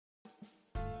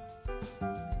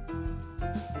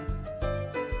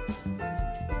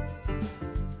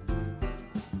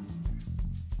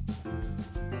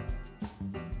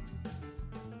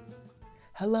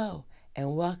Hello,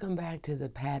 and welcome back to the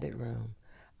Padded Room.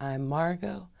 I'm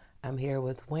Margot. I'm here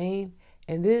with Wayne,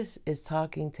 and this is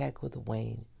Talking Tech with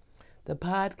Wayne, the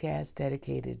podcast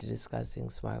dedicated to discussing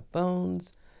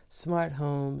smartphones, smart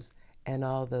homes, and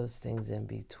all those things in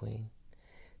between.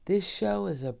 This show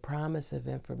is a promise of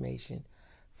information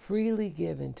freely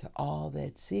given to all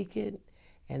that seek it,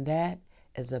 and that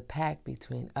is a pact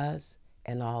between us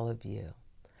and all of you.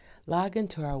 Log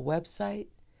into our website,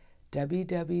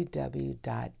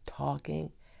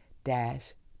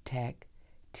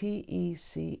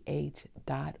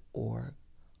 www.talking-tech.org,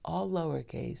 all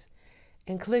lowercase,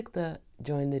 and click the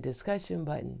Join the Discussion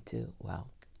button to,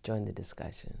 join the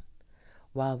discussion.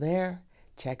 While there,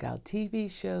 check out TV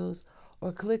shows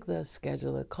or click the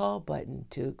Schedule a Call button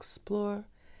to explore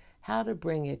how to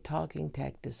bring a Talking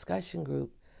Tech discussion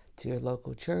group to your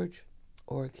local church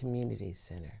or community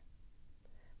center.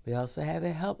 We also have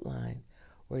a helpline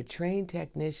where trained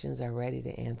technicians are ready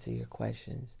to answer your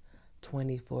questions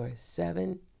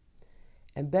 24/7.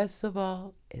 And best of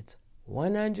all, it's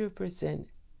 100%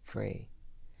 free.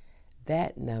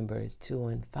 That number is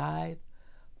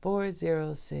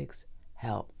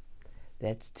 215-406-HELP.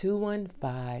 That's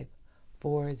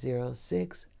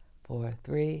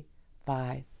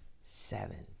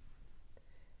 215-406-4357.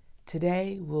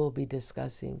 Today we'll be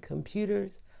discussing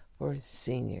computers for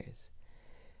seniors.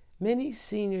 Many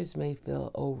seniors may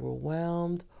feel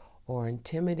overwhelmed or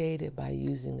intimidated by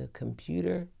using a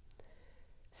computer.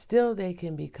 Still, they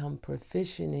can become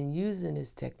proficient in using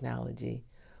this technology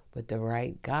with the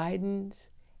right guidance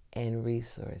and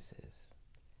resources.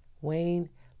 Wayne,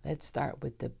 let's start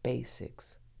with the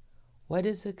basics. What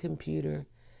is a computer,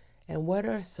 and what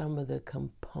are some of the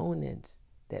components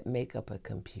that make up a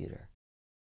computer?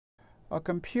 A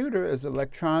computer is an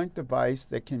electronic device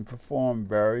that can perform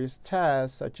various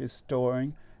tasks such as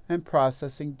storing and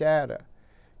processing data,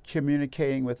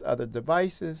 communicating with other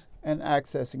devices, and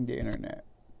accessing the internet.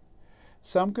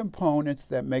 Some components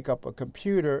that make up a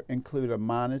computer include a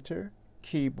monitor,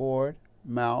 keyboard,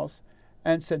 mouse,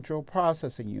 and central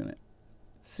processing unit,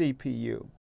 CPU.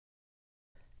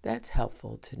 That's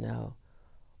helpful to know.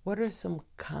 What are some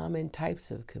common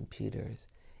types of computers,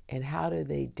 and how do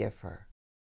they differ?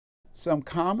 Some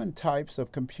common types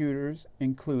of computers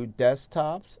include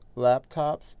desktops,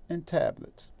 laptops, and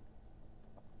tablets.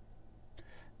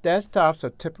 Desktops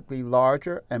are typically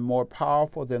larger and more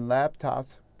powerful than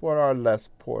laptops, but are less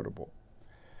portable.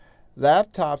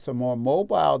 Laptops are more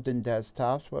mobile than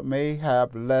desktops, but may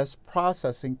have less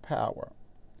processing power.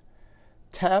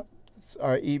 Tablets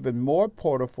are even more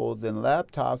portable than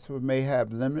laptops, but may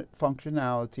have limited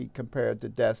functionality compared to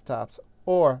desktops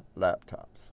or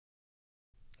laptops.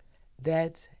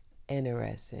 That's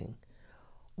interesting.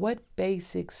 What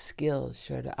basic skills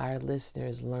should our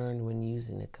listeners learn when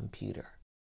using a computer?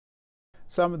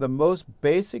 Some of the most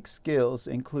basic skills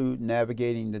include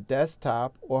navigating the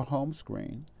desktop or home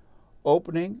screen,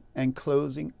 opening and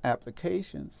closing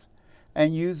applications,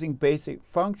 and using basic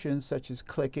functions such as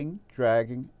clicking,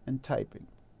 dragging, and typing.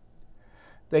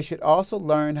 They should also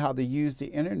learn how to use the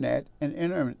internet and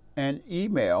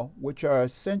email, which are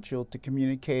essential to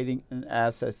communicating and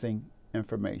accessing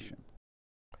information.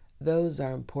 Those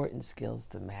are important skills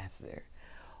to master.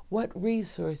 What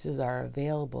resources are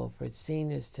available for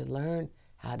seniors to learn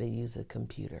how to use a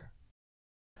computer?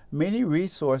 Many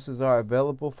resources are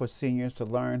available for seniors to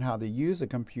learn how to use a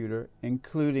computer,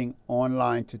 including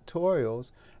online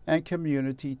tutorials and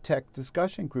community tech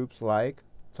discussion groups like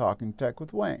Talking Tech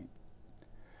with Wayne.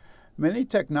 Many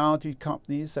technology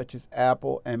companies such as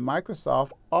Apple and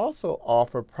Microsoft also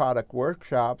offer product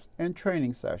workshops and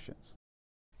training sessions.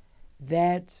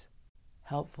 That's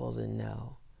helpful to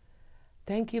know.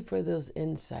 Thank you for those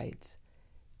insights.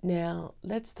 Now,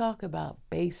 let's talk about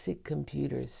basic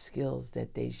computer skills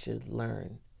that they should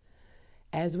learn.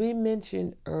 As we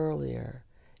mentioned earlier,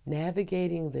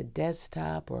 navigating the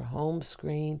desktop or home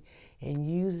screen and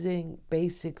using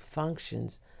basic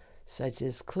functions such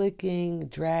as clicking,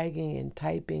 dragging, and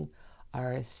typing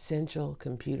are essential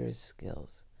computer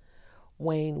skills.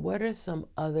 Wayne, what are some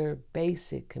other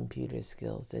basic computer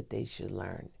skills that they should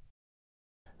learn?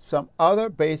 Some other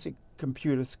basic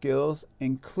computer skills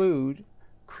include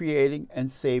creating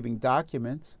and saving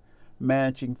documents,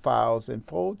 managing files and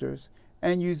folders,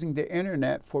 and using the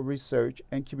internet for research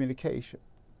and communication.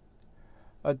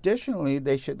 Additionally,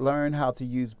 they should learn how to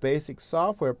use basic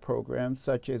software programs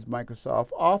such as Microsoft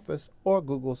Office or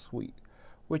Google Suite,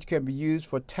 which can be used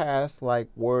for tasks like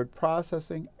word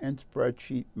processing and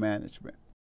spreadsheet management.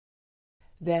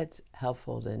 That's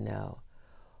helpful to know.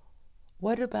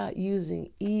 What about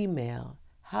using email?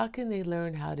 How can they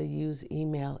learn how to use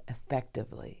email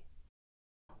effectively?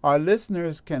 Our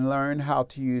listeners can learn how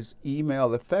to use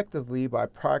email effectively by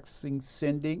practicing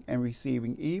sending and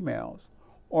receiving emails,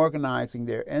 organizing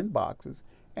their inboxes,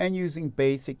 and using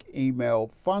basic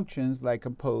email functions like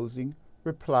composing,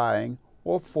 replying,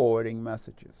 or forwarding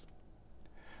messages.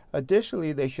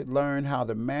 Additionally, they should learn how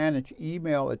to manage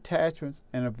email attachments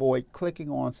and avoid clicking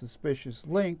on suspicious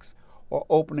links or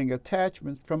opening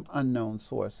attachments from unknown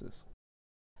sources.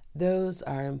 Those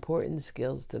are important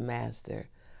skills to master.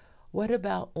 What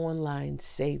about online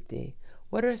safety?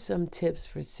 What are some tips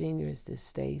for seniors to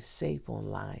stay safe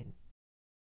online?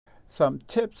 Some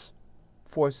tips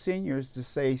for seniors to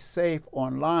stay safe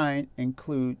online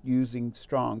include using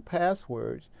strong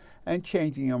passwords and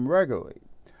changing them regularly.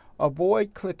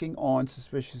 Avoid clicking on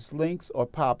suspicious links or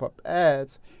pop-up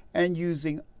ads, and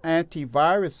using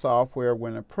antivirus software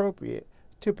when appropriate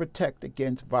to protect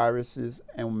against viruses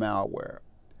and malware.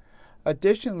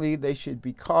 Additionally, they should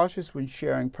be cautious when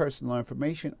sharing personal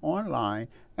information online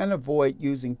and avoid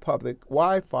using public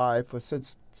Wi-Fi for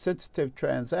sensitive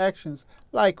transactions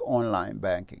like online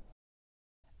banking.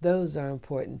 Those are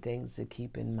important things to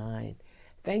keep in mind.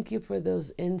 Thank you for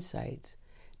those insights.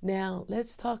 Now,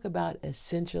 let's talk about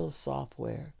essential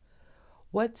software.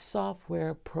 What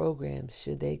software programs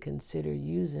should they consider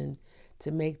using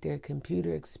to make their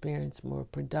computer experience more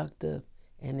productive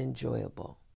and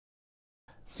enjoyable?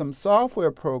 Some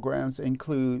software programs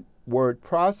include word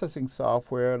processing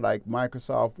software like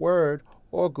Microsoft Word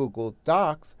or Google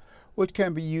Docs, which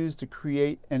can be used to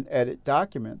create and edit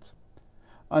documents.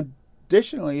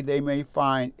 Additionally, they may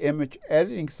find image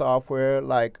editing software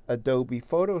like Adobe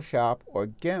Photoshop or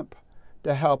GIMP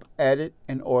to help edit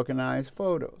and organize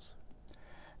photos.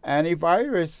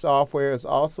 Antivirus software is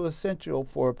also essential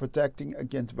for protecting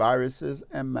against viruses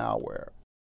and malware.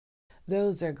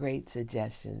 Those are great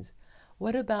suggestions.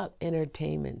 What about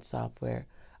entertainment software?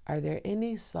 Are there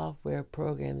any software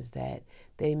programs that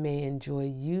they may enjoy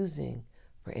using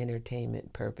for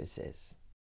entertainment purposes?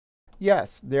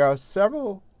 Yes, there are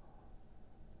several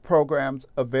programs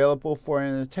available for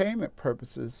entertainment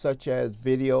purposes, such as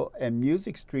video and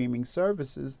music streaming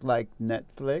services like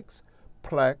Netflix,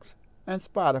 Plex, and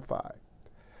Spotify.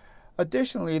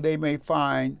 Additionally, they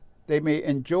may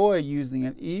enjoy using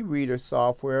an e-reader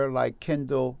software like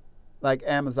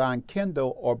Amazon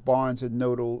Kindle or Barnes and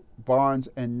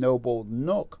Noble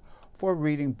Nook for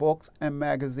reading books and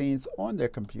magazines on their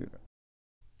computer.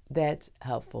 That's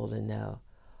helpful to know.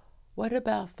 What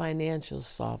about financial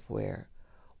software?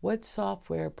 What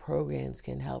software programs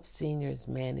can help seniors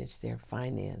manage their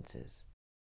finances?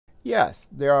 Yes,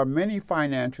 there are many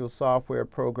financial software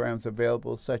programs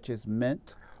available, such as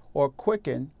Mint or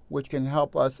Quicken, which can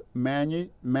help us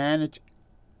manage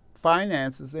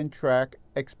finances and track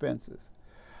expenses.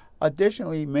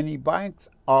 Additionally, many banks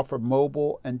offer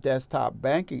mobile and desktop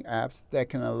banking apps that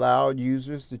can allow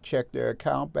users to check their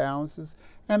account balances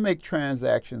and make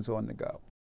transactions on the go.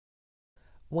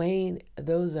 Wayne,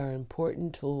 those are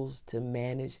important tools to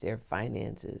manage their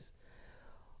finances.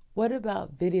 What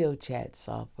about video chat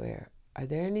software? Are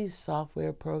there any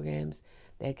software programs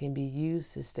that can be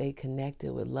used to stay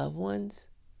connected with loved ones?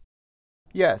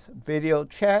 Yes, video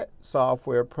chat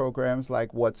software programs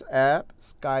like WhatsApp,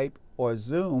 Skype, or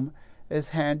Zoom is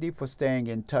handy for staying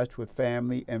in touch with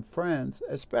family and friends,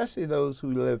 especially those who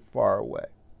live far away.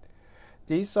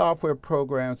 These software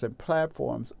programs and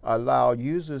platforms allow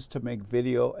users to make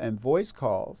video and voice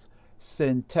calls,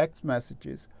 send text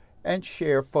messages, and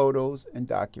share photos and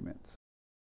documents.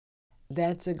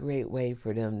 That's a great way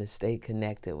for them to stay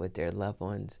connected with their loved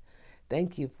ones.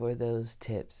 Thank you for those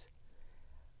tips.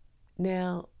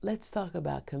 Now, let's talk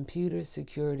about computer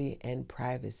security and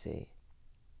privacy.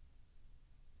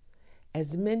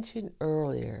 As mentioned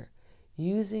earlier,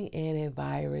 using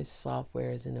antivirus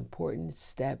software is an important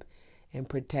step in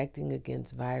protecting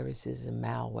against viruses and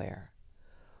malware.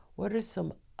 What are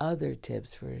some other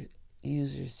tips for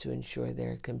users to ensure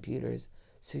their computers'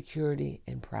 security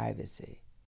and privacy?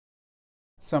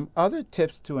 Some other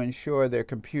tips to ensure their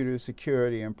computer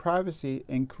security and privacy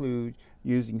include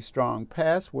using strong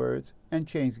passwords and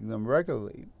changing them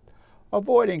regularly,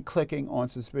 avoiding clicking on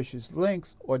suspicious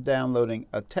links or downloading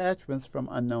attachments from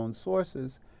unknown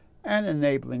sources, and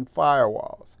enabling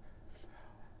firewalls.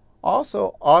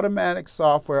 Also, automatic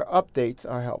software updates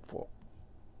are helpful.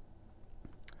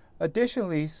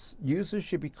 Additionally, users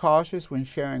should be cautious when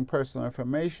sharing personal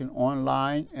information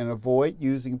online and avoid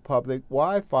using public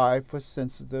Wi-Fi for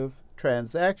sensitive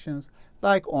transactions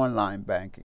like online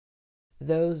banking.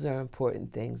 Those are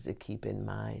important things to keep in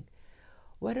mind.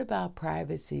 What about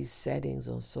privacy settings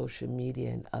on social media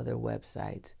and other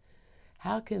websites?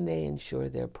 How can they ensure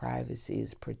their privacy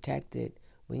is protected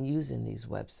when using these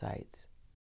websites?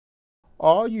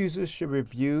 All users should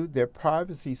review their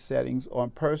privacy settings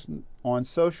on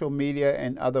social media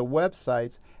and other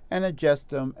websites and adjust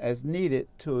them as needed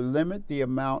to limit the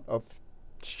amount of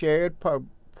shared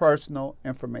personal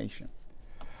information.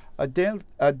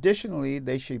 Additionally,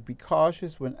 they should be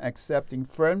cautious when accepting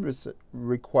friend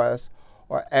requests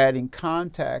or adding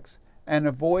contacts and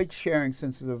avoid sharing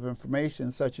sensitive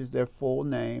information such as their full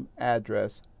name,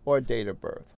 address, or date of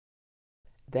birth.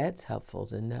 That's helpful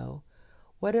to know.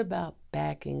 What about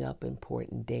backing up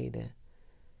important data?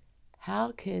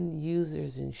 How can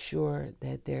users ensure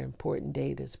that their important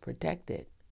data is protected?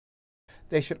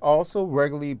 They should also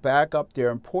regularly back up their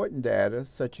important data,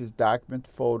 such as documents,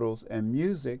 photos, and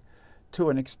music, to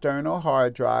an external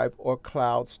hard drive or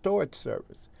cloud storage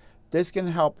service. This can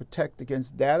help protect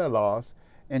against data loss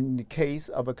in the case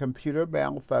of a computer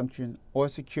malfunction or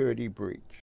security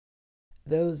breach.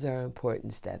 Those are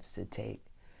important steps to take.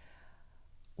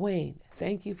 Wayne,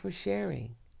 thank you for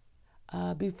sharing.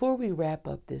 Before we wrap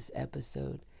up this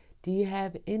episode, do you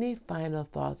have any final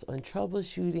thoughts on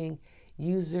troubleshooting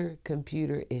user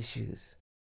computer issues?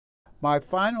 My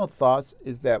final thoughts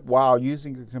is that while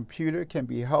using a computer can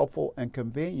be helpful and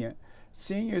convenient,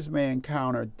 seniors may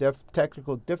encounter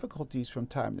technical difficulties from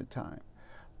time to time.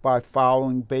 By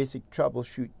following basic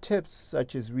troubleshoot tips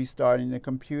such as restarting the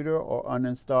computer or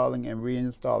uninstalling and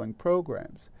reinstalling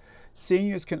programs,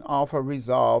 seniors can often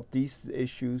resolve these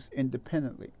issues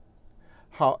independently.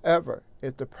 However,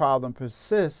 if the problem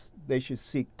persists, they should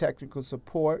seek technical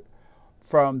support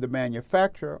from the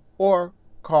manufacturer or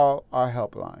call our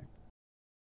helpline.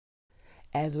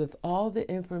 As with all the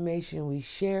information we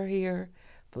share here,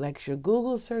 flex your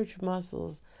Google search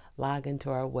muscles, log into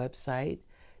our website,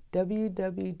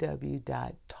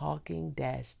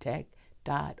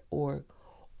 www.talking-tech.org,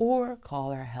 or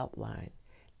call our helpline.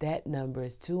 That number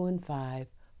is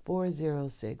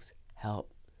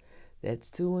 215-406-HELP. That's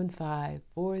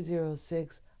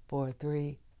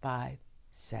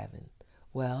 215-406-4357.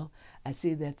 Well, I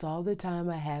see that's all the time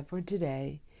I have for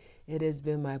today. It has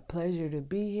been my pleasure to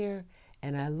be here,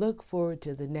 and I look forward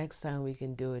to the next time we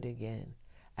can do it again.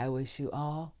 I wish you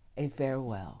all a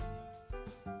farewell.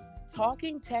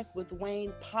 Talking Tech with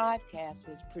Wayne podcast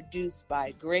was produced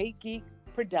by Great Geek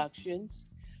Productions,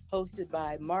 hosted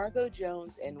by Margot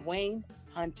Jones and Wayne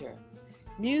Hunter.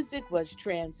 Music was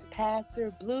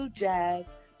Transpasser Blue Jazz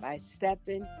by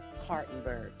Stephen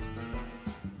Kartenberg.